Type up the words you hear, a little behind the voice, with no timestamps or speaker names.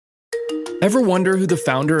Ever wonder who the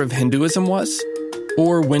founder of Hinduism was?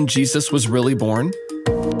 Or when Jesus was really born?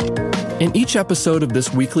 In each episode of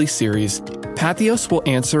this weekly series, Patheos will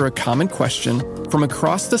answer a common question from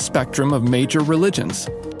across the spectrum of major religions.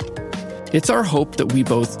 It's our hope that we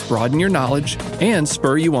both broaden your knowledge and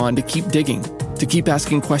spur you on to keep digging, to keep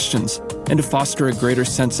asking questions, and to foster a greater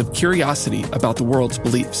sense of curiosity about the world's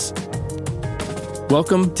beliefs.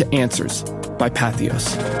 Welcome to Answers by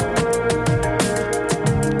Patheos.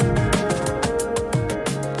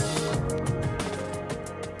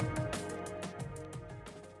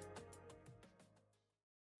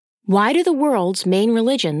 Why do the world's main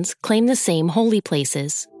religions claim the same holy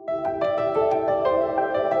places?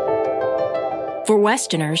 For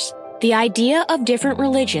Westerners, the idea of different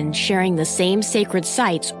religions sharing the same sacred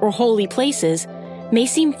sites or holy places may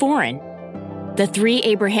seem foreign. The three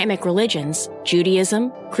Abrahamic religions,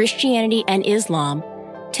 Judaism, Christianity, and Islam,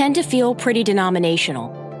 tend to feel pretty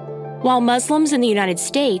denominational. While Muslims in the United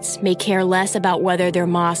States may care less about whether their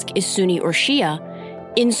mosque is Sunni or Shia,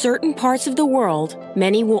 in certain parts of the world,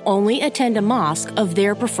 many will only attend a mosque of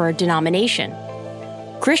their preferred denomination.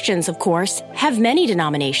 Christians, of course, have many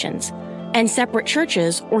denominations and separate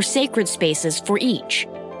churches or sacred spaces for each.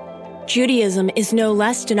 Judaism is no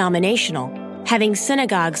less denominational, having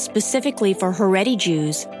synagogues specifically for Haredi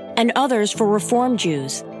Jews and others for Reform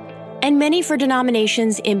Jews, and many for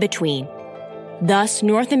denominations in between. Thus,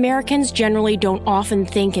 North Americans generally don't often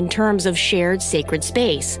think in terms of shared sacred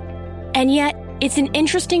space. And yet, it's an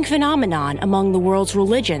interesting phenomenon among the world's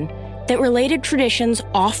religion that related traditions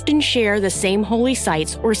often share the same holy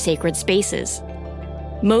sites or sacred spaces.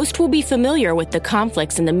 Most will be familiar with the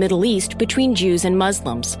conflicts in the Middle East between Jews and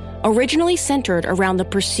Muslims, originally centered around the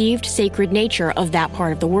perceived sacred nature of that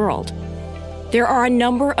part of the world. There are a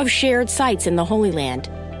number of shared sites in the Holy Land,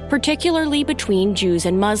 particularly between Jews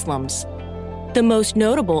and Muslims. The most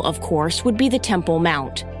notable, of course, would be the Temple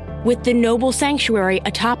Mount, with the noble sanctuary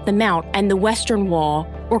atop the mount and the Western Wall,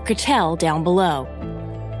 or Kotel, down below.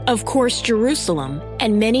 Of course, Jerusalem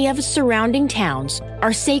and many of its surrounding towns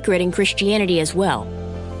are sacred in Christianity as well.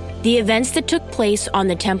 The events that took place on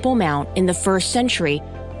the Temple Mount in the 1st century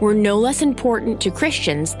were no less important to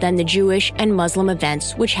Christians than the Jewish and Muslim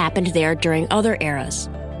events which happened there during other eras.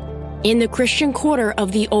 In the Christian quarter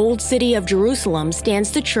of the Old City of Jerusalem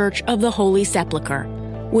stands the Church of the Holy Sepulchre,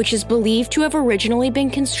 which is believed to have originally been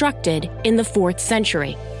constructed in the 4th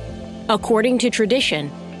century. According to tradition,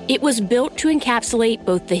 it was built to encapsulate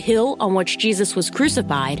both the hill on which Jesus was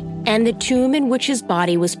crucified and the tomb in which his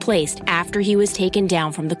body was placed after he was taken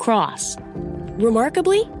down from the cross.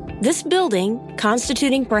 Remarkably, this building,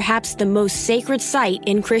 constituting perhaps the most sacred site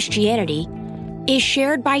in Christianity, is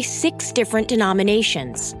shared by 6 different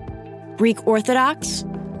denominations: Greek Orthodox,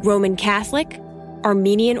 Roman Catholic,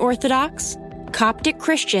 Armenian Orthodox, Coptic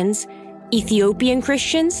Christians, Ethiopian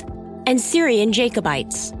Christians, and Syrian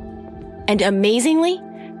Jacobites. And amazingly,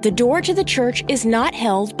 the door to the church is not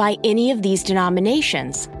held by any of these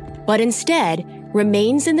denominations, but instead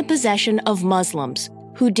remains in the possession of Muslims,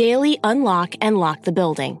 who daily unlock and lock the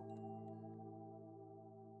building.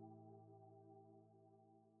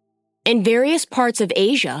 In various parts of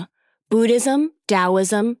Asia, Buddhism,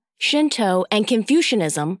 Taoism, Shinto, and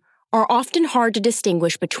Confucianism are often hard to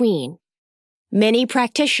distinguish between. Many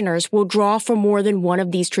practitioners will draw from more than one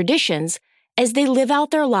of these traditions as they live out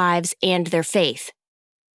their lives and their faith.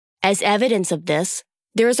 As evidence of this,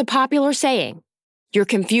 there is a popular saying, "You're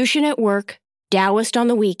Confucian at work, Taoist on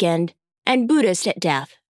the weekend, and Buddhist at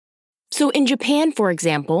death." So in Japan, for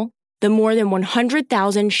example, the more than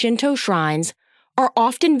 100,000 Shinto shrines are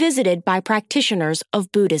often visited by practitioners of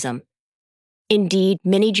Buddhism. Indeed,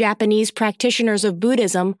 many Japanese practitioners of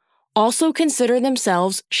Buddhism also consider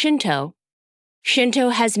themselves Shinto. Shinto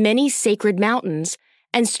has many sacred mountains,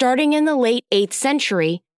 and starting in the late 8th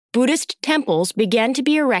century, Buddhist temples began to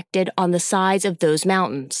be erected on the sides of those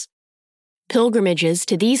mountains. Pilgrimages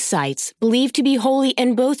to these sites, believed to be holy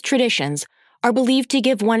in both traditions, are believed to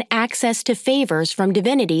give one access to favors from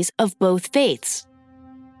divinities of both faiths.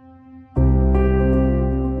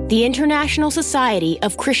 The International Society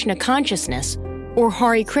of Krishna Consciousness, or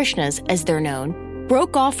Hare Krishnas as they're known,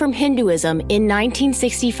 broke off from Hinduism in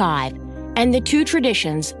 1965, and the two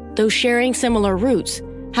traditions, though sharing similar roots,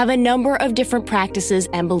 have a number of different practices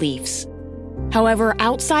and beliefs. However,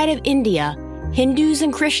 outside of India, Hindus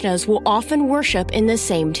and Krishnas will often worship in the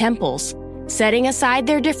same temples, setting aside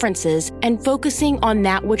their differences and focusing on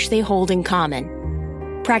that which they hold in common.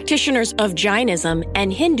 Practitioners of Jainism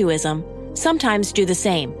and Hinduism sometimes do the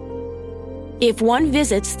same. If one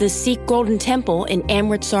visits the Sikh Golden Temple in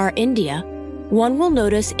Amritsar, India, one will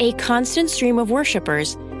notice a constant stream of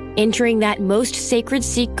worshippers entering that most sacred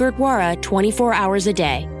Sikh Gurdwara 24 hours a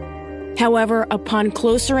day. However, upon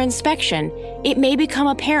closer inspection, it may become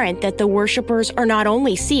apparent that the worshippers are not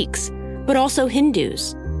only Sikhs, but also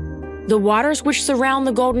Hindus. The waters which surround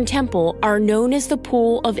the Golden Temple are known as the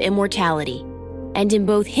Pool of Immortality, and in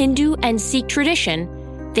both Hindu and Sikh tradition,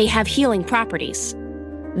 they have healing properties.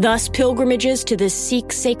 Thus, pilgrimages to this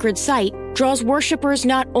Sikh sacred site draws worshippers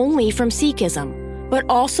not only from Sikhism, but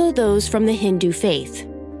also those from the Hindu faith.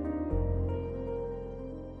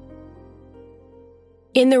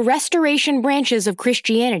 In the Restoration branches of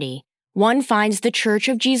Christianity, one finds the Church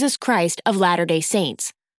of Jesus Christ of Latter-day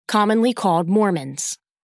Saints, commonly called Mormons.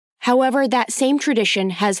 However, that same tradition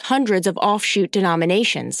has hundreds of offshoot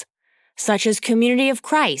denominations, such as Community of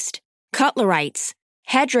Christ, Cutlerites,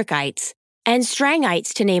 Hedrickites, and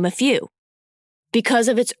Strangites, to name a few. Because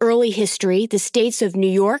of its early history, the states of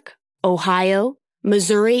New York, Ohio,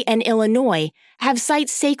 Missouri, and Illinois have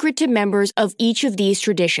sites sacred to members of each of these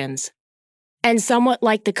traditions. And somewhat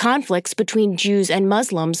like the conflicts between Jews and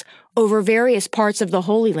Muslims over various parts of the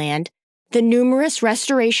Holy Land, the numerous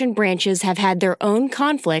Restoration branches have had their own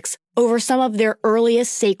conflicts over some of their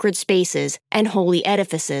earliest sacred spaces and holy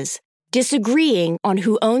edifices, disagreeing on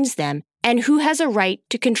who owns them and who has a right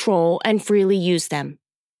to control and freely use them.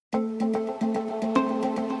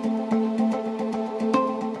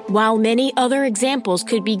 While many other examples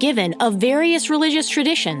could be given of various religious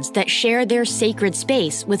traditions that share their sacred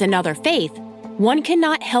space with another faith, one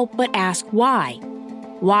cannot help but ask why.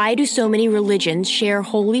 Why do so many religions share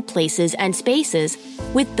holy places and spaces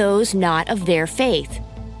with those not of their faith?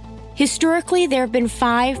 Historically, there have been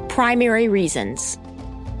 5 primary reasons.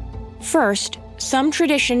 First, some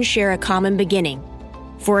traditions share a common beginning.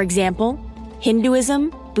 For example,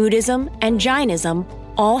 Hinduism, Buddhism, and Jainism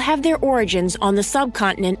all have their origins on the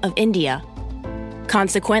subcontinent of India.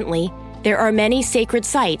 Consequently, there are many sacred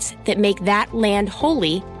sites that make that land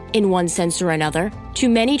holy, in one sense or another, to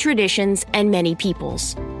many traditions and many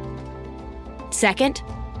peoples. Second,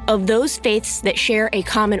 of those faiths that share a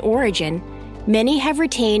common origin, many have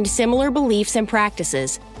retained similar beliefs and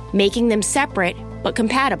practices, making them separate but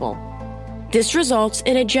compatible. This results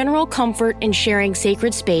in a general comfort in sharing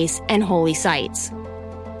sacred space and holy sites.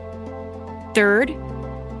 Third,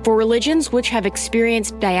 for religions which have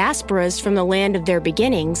experienced diasporas from the land of their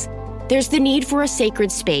beginnings, there's the need for a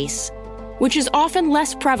sacred space, which is often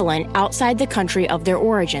less prevalent outside the country of their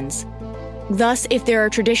origins. Thus, if there are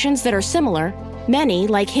traditions that are similar, many,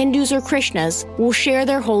 like Hindus or Krishnas, will share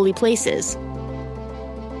their holy places.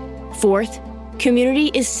 Fourth, community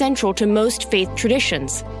is central to most faith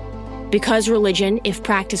traditions. Because religion, if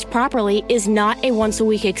practiced properly, is not a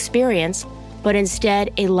once-a-week experience, but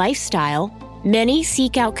instead a lifestyle, many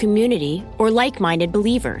seek out community or like-minded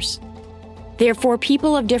believers. Therefore,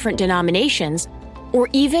 people of different denominations, or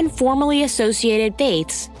even formally associated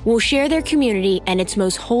faiths, will share their community and its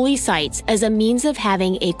most holy sites as a means of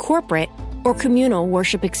having a corporate or communal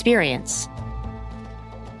worship experience.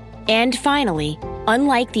 And finally,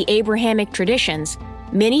 unlike the Abrahamic traditions,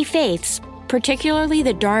 many faiths, particularly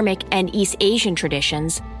the Dharmic and East Asian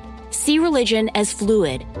traditions, see religion as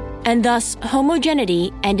fluid, and thus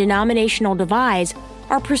homogeneity and denominational divides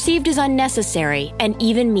are perceived as unnecessary and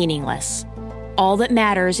even meaningless. All that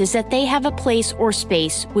matters is that they have a place or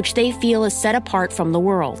space which they feel is set apart from the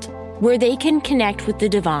world, where they can connect with the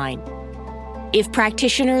divine. If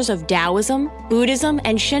practitioners of Taoism, Buddhism,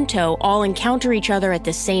 and Shinto all encounter each other at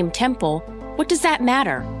the same temple, what does that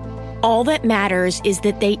matter? All that matters is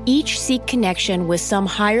that they each seek connection with some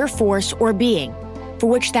higher force or being, for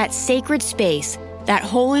which that sacred space, that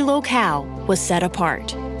holy locale, was set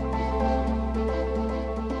apart.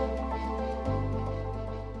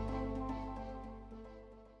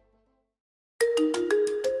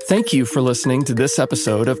 Thank you for listening to this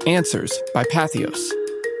episode of Answers by Patheos.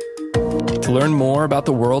 To learn more about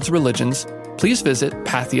the world's religions, please visit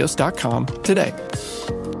patheos.com today.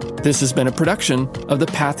 This has been a production of the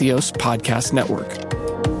Patheos Podcast Network.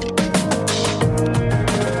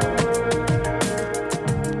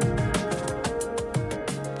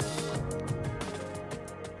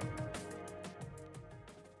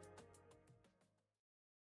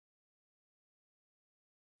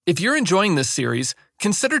 If you're enjoying this series,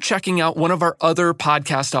 consider checking out one of our other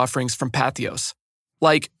podcast offerings from Patheos,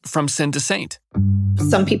 like From Sin to Saint.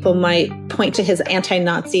 Some people might point to his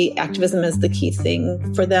anti-Nazi activism as the key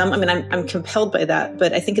thing for them. I mean, I'm compelled by that,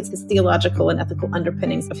 but I think it's his theological and ethical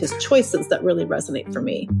underpinnings of his choices that really resonate for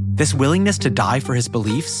me. This willingness to die for his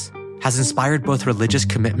beliefs has inspired both religious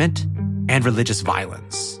commitment and religious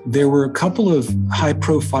violence. There were a couple of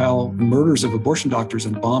high-profile murders of abortion doctors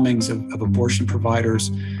and bombings of abortion providers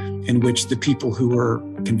in which the people who were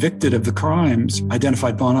convicted of the crimes,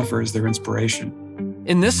 identified Bonhoeffer as their inspiration.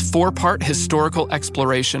 In this 4-part historical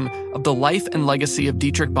exploration of the life and legacy of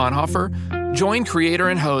Dietrich Bonhoeffer, join creator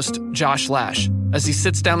and host Josh Lash as he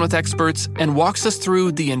sits down with experts and walks us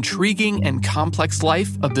through the intriguing and complex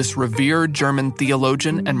life of this revered German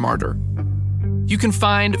theologian and martyr. You can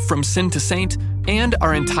find From Sin to Saint and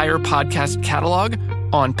our entire podcast catalog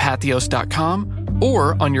on patheos.com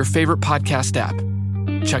or on your favorite podcast app.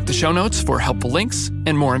 Check the show notes for helpful links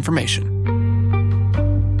and more information.